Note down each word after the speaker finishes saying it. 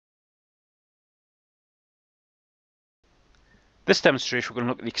This demonstration, we're going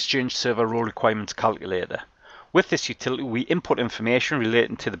to look at the Exchange Server Role Requirements Calculator. With this utility, we input information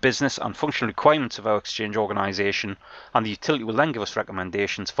relating to the business and functional requirements of our Exchange organization, and the utility will then give us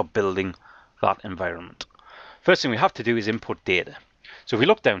recommendations for building that environment. First thing we have to do is input data. So if we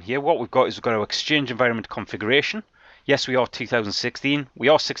look down here, what we've got is we've got our Exchange environment configuration. Yes, we are 2016. We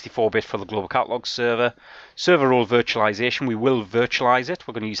are 64-bit for the global catalog server. Server role virtualization, we will virtualize it.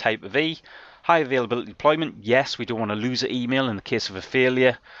 We're going to use Hyper-V. High availability deployment, yes, we don't want to lose an email in the case of a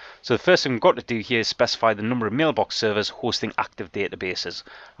failure. So the first thing we've got to do here is specify the number of mailbox servers hosting active databases.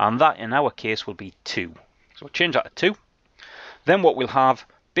 And that in our case will be 2. So we'll change that to 2. Then what we'll have,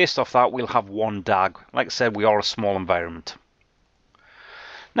 based off that, we'll have 1 DAG. Like I said, we are a small environment.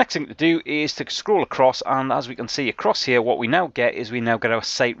 Next thing to do is to scroll across, and as we can see across here, what we now get is we now get our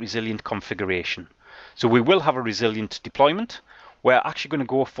site resilient configuration. So we will have a resilient deployment. We're actually going to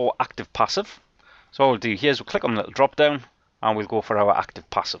go for active passive. So all we'll do here is we'll click on the little drop down and we'll go for our active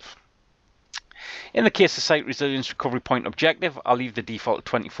passive. In the case of site resilience recovery point objective, I'll leave the default at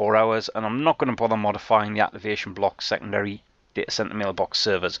 24 hours and I'm not going to bother modifying the activation block secondary data center mailbox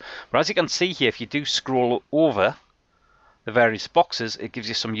servers. But as you can see here, if you do scroll over the various boxes, it gives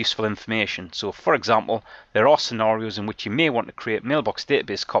you some useful information. So for example, there are scenarios in which you may want to create mailbox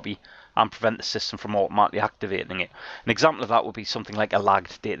database copy and prevent the system from automatically activating it. An example of that would be something like a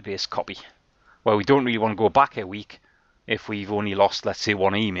lagged database copy, where we don't really want to go back a week if we've only lost, let's say,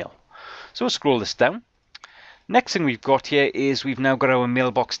 1 email. So we'll scroll this down. Next thing we've got here is we've now got our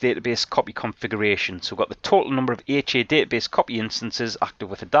mailbox database copy configuration. So we've got the total number of HA database copy instances active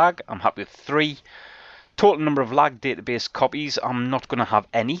with a DAG. I'm happy with 3. Total number of lagged database copies, I'm not going to have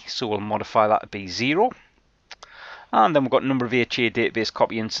any, so we'll modify that to be 0. And then we've got a number of HA database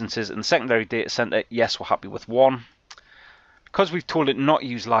copy instances in the secondary data center. Yes, we're happy with 1. Because we've told it not to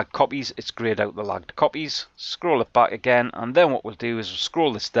use lagged copies, it's grayed out the lagged copies. Scroll it back again, and then what we'll do is we'll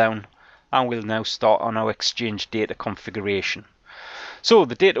scroll this down, and we'll now start on our Exchange data configuration. So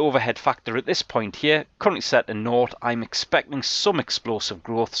the data overhead factor at this point here, currently set to 0. I'm expecting some explosive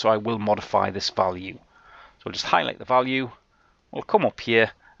growth, so I will modify this value. So we'll just highlight the value, we'll come up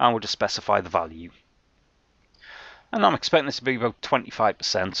here, and we'll just specify the value. And I'm expecting this to be about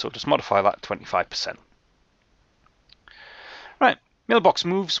 25%, so just modify that to 25%. Right, mailbox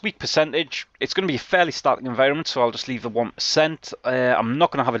moves, weak percentage. It's going to be a fairly static environment, so I'll just leave the 1%. I'm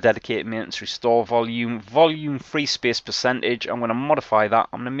not going to have a dedicated maintenance restore volume. Volume free space percentage, I'm going to modify that.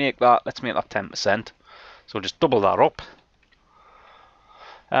 I'm going to make that, let's make that 10%. So we'll just double that up.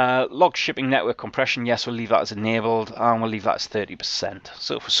 Log shipping network compression, yes, we'll leave that as enabled, and we'll leave that as 30%.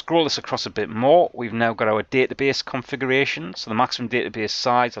 So if we scroll this across a bit more, we've now got our database configuration. So the maximum database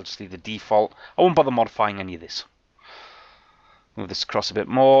size, I'll just leave the default. I won't bother modifying any of this. Move this across a bit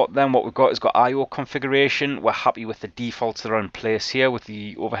more. Then what we've got is got I/O configuration. We're happy with the defaults that are in place here with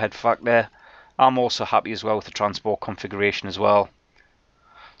the overhead factor. I'm also happy as well with the transport configuration as well.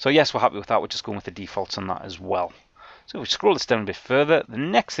 So yes, we're happy with that. We're just going with the defaults on that as well. So if we scroll this down a bit further, the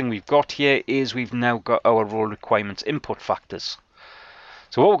next thing we've got here is we've now got our role requirements input factors.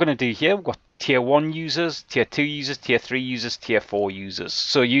 So what we're going to do here, we've got tier 1 users, tier 2 users, tier 3 users, tier 4 users.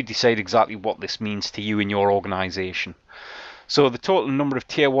 So you decide exactly what this means to you in your organization. So the total number of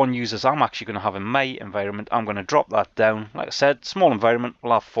tier 1 users I'm actually going to have in my environment, I'm going to drop that down. Like I said, small environment,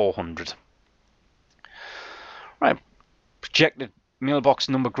 we'll have 400. Right, projected mailbox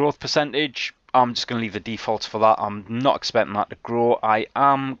number growth percentage. I'm just going to leave the defaults for that. I'm not expecting that to grow. I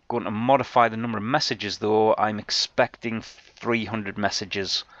am going to modify the number of messages though. I'm expecting 300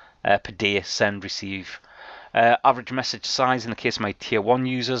 messages per day, send, receive. Average message size in the case of my tier 1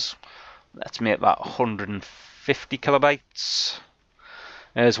 users, let's make that 150 kilobytes.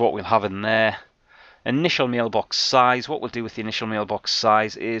 There's what we'll have in there. Initial mailbox size, what we'll do with the initial mailbox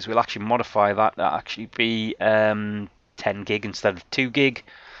size is we'll actually modify that to actually be 10 gig instead of 2 gig.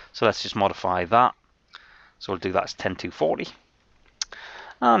 So let's just modify that. So we'll do that as 10240.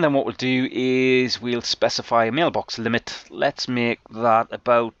 And then what we'll do is we'll specify a mailbox limit. Let's make that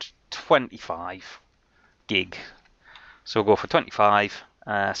about 25 gig. So we'll go for 25,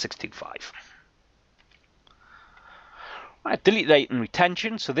 625. Right, delete rate and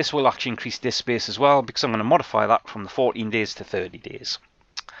retention. So this will actually increase disk space as well because I'm going to modify that from the 14 days to 30 days.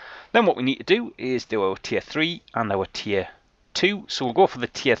 Then what we need to do is do our tier 3 and our tier 2. So we'll go for the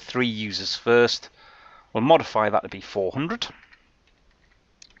tier 3 users first. We'll modify that to be 400.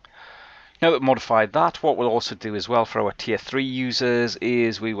 Now that we've modified that, what we'll also do as well for our tier 3 users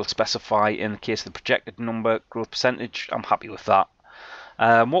is we will specify, in the case of the projected number growth percentage, I'm happy with that.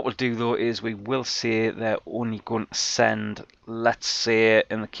 What we'll do though is we will say they're only going to send, let's say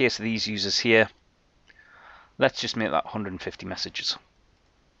in the case of these users here, Let's just make that 150 messages.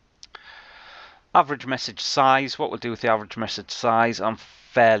 Average message size, what we'll do with the average message size, I'm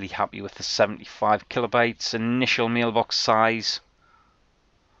fairly happy with the 75 kilobytes. Initial mailbox size,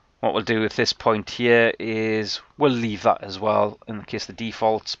 what we'll do with this point here is we'll leave that as well in the case of the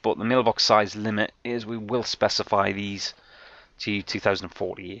defaults, but the mailbox size limit is we will specify these to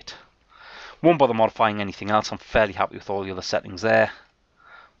 2048. Won't bother modifying anything else, I'm fairly happy with all the other settings there.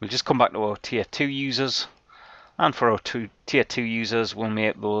 We'll just come back to our tier 2 users, and for our tier 2 users we'll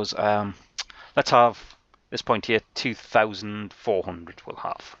make those, let's have this point here 2400 we'll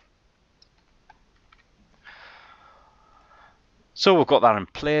have. So we've got that in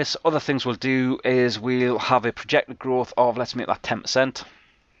place. Other things we'll do is we'll have a projected growth of, let's make that 10%.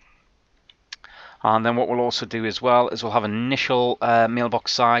 And then what we'll also do as well is we'll have an initial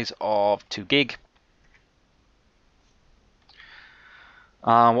mailbox size of 2 gig.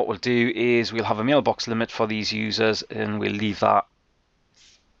 And what we'll do is we'll have a mailbox limit for these users, and we'll leave that.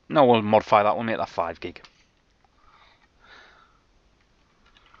 No, we'll modify that, we'll make that 5 gig.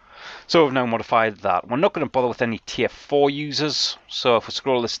 So we've now modified that. We're not going to bother with any tier 4 users. So if we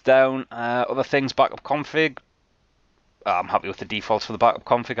scroll this down, other things, backup config. I'm happy with the defaults for the backup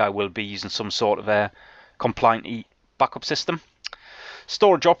config. I will be using some sort of a compliant backup system.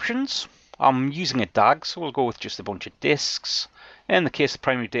 Storage options. I'm using a DAG, so we'll go with just a bunch of disks. In the case of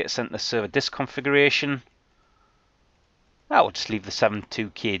primary data center server disk configuration, I'll just leave the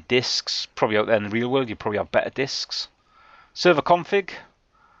 72K disks. Probably out there in the real world, you probably have better disks. Server config.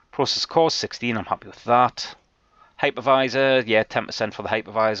 Process cores 16, I'm happy with that. Hypervisor, yeah, 10% for the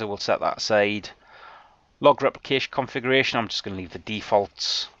hypervisor, we'll set that aside. Log replication configuration, I'm just going to leave the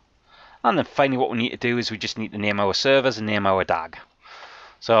defaults. And then finally what we need to do is we just need to name our servers and name our DAG.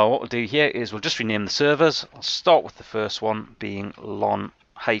 So what we'll do here is we'll just rename the servers. I'll start with the first one being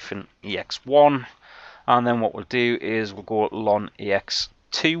lon-ex1. And then what we'll do is we'll go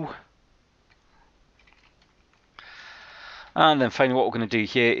lon-ex2. And then finally what we're going to do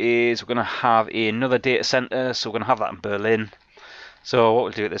here is we're going to have another data center, so we're going to have that in Berlin. So what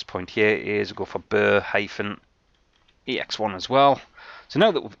we'll do at this point here is we'll go for Ber-ex1 as well. So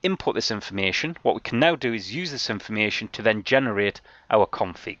now that we've input this information, what we can now do is use this information to then generate our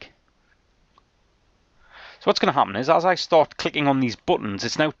config. So what's going to happen is as I start clicking on these buttons,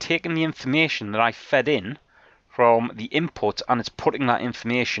 it's now taking the information that I fed in from the input and it's putting that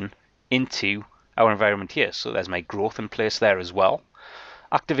information into our environment here. So there's my growth in place there as well.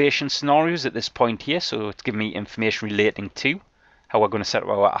 Activation scenarios at this point here, so it's giving me information relating to how we're going to set up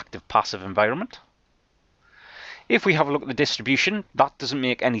our active passive environment. If we have a look at the distribution, that doesn't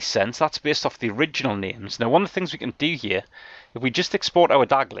make any sense. That's based off the original names. Now one of the things we can do here, if we just export our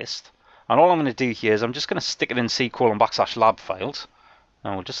DAG list, and all I'm going to do here is I'm just going to stick it in C:\lab files,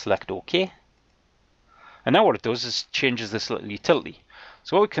 and we'll just select OK. And now what it does is changes this little utility.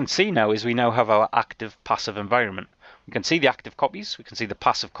 So what we can see now is we now have our active passive environment. We can see the active copies, we can see the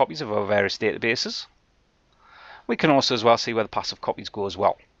passive copies of our various databases. We can also as well see where the passive copies go as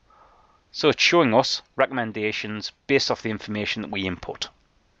well. So it's showing us recommendations based off the information that we input.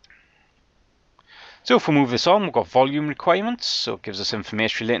 So if we move this on, we've got volume requirements. So it gives us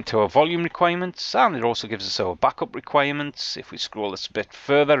information relating to our volume requirements, and it also gives us our backup requirements. If we scroll this a bit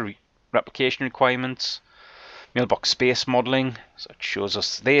further, replication requirements, mailbox space modeling, so it shows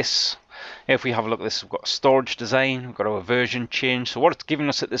us this. If we have a look at this, we've got storage design, we've got our version change. So what it's giving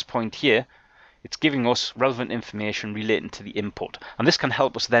us at this point here, it's giving us relevant information relating to the input, and this can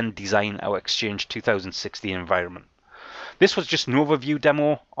help us then design our Exchange 2016 environment. This was just an overview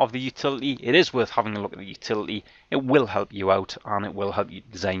demo of the utility. It is worth having a look at the utility. It will help you out and it will help you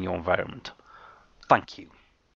design your environment. Thank you.